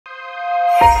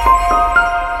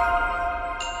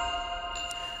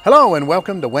Hello and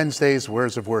welcome to Wednesday's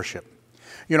Words of Worship.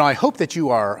 I hope that you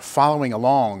are following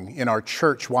along in our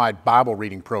church-wide Bible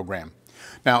reading program.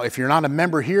 Now, if you're not a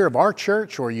member here of our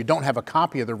church or you don't have a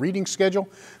copy of the reading schedule,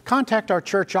 contact our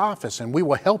church office and we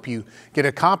will help you get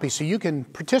a copy so you can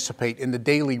participate in the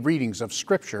daily readings of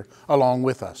Scripture along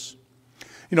with us.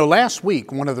 Last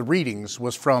week, one of the readings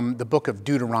was from the book of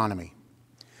Deuteronomy.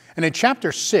 And in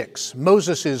chapter 6,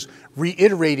 Moses is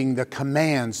reiterating the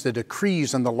commands, the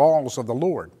decrees, and the laws of the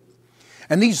Lord.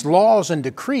 And these laws and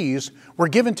decrees were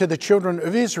given to the children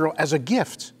of Israel as a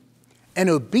gift, and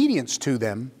obedience to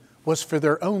them was for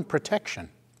their own protection.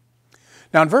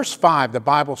 Now in verse 5, the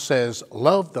Bible says,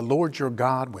 "Love the Lord your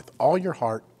God with all your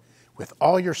heart, with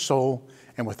all your soul,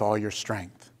 and with all your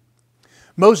strength."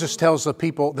 Moses tells the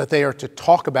people that they are to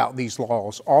talk about these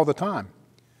laws all the time.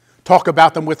 Talk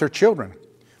about them with their children,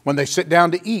 when they sit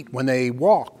down to eat, when they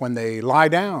walk, when they lie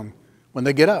down, when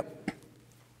they get up.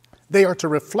 They are to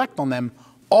reflect on them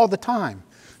all the time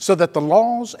so that the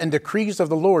laws and decrees of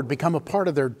the Lord become a part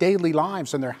of their daily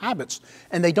lives and their habits,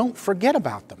 and they don't forget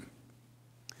about them.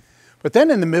 But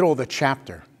then in the middle of the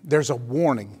chapter, there's a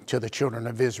warning to the children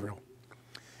of Israel.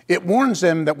 It warns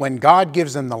them that when God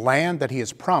gives them the land that He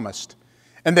has promised,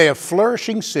 and they have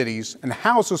flourishing cities and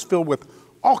houses filled with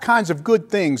all kinds of good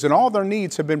things, and all their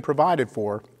needs have been provided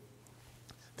for,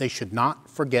 they should not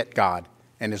forget God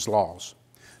and His laws.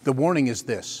 The warning is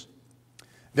this: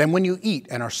 "Then when you eat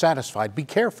and are satisfied, be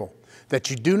careful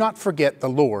that you do not forget the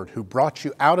Lord who brought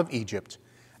you out of Egypt,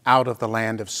 out of the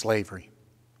land of slavery."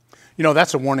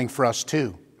 That's a warning for us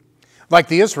too. Like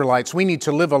the Israelites, we need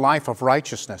to live a life of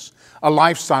righteousness, a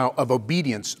lifestyle of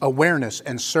obedience, awareness,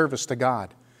 and service to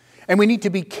God. And we need to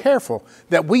be careful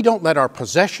that we don't let our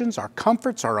possessions, our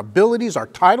comforts, our abilities, our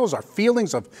titles, our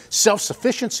feelings of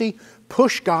self-sufficiency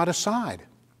push God aside.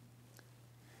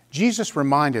 Jesus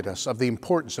reminded us of the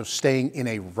importance of staying in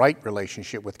a right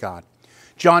relationship with God.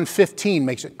 John 15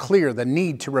 makes it clear the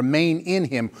need to remain in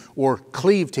Him or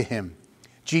cleave to Him.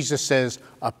 Jesus says,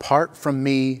 "Apart from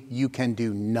me, you can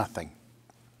do nothing."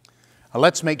 Now,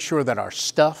 let's make sure that our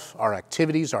stuff, our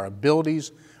activities, our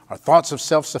abilities, our thoughts of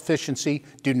self-sufficiency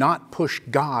do not push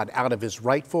God out of His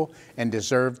rightful and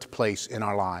deserved place in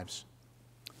our lives.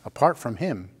 Apart from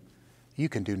Him, you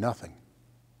can do nothing.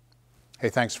 Hey,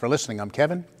 thanks for listening. I'm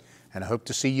Kevin, and I hope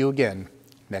to see you again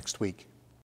next week.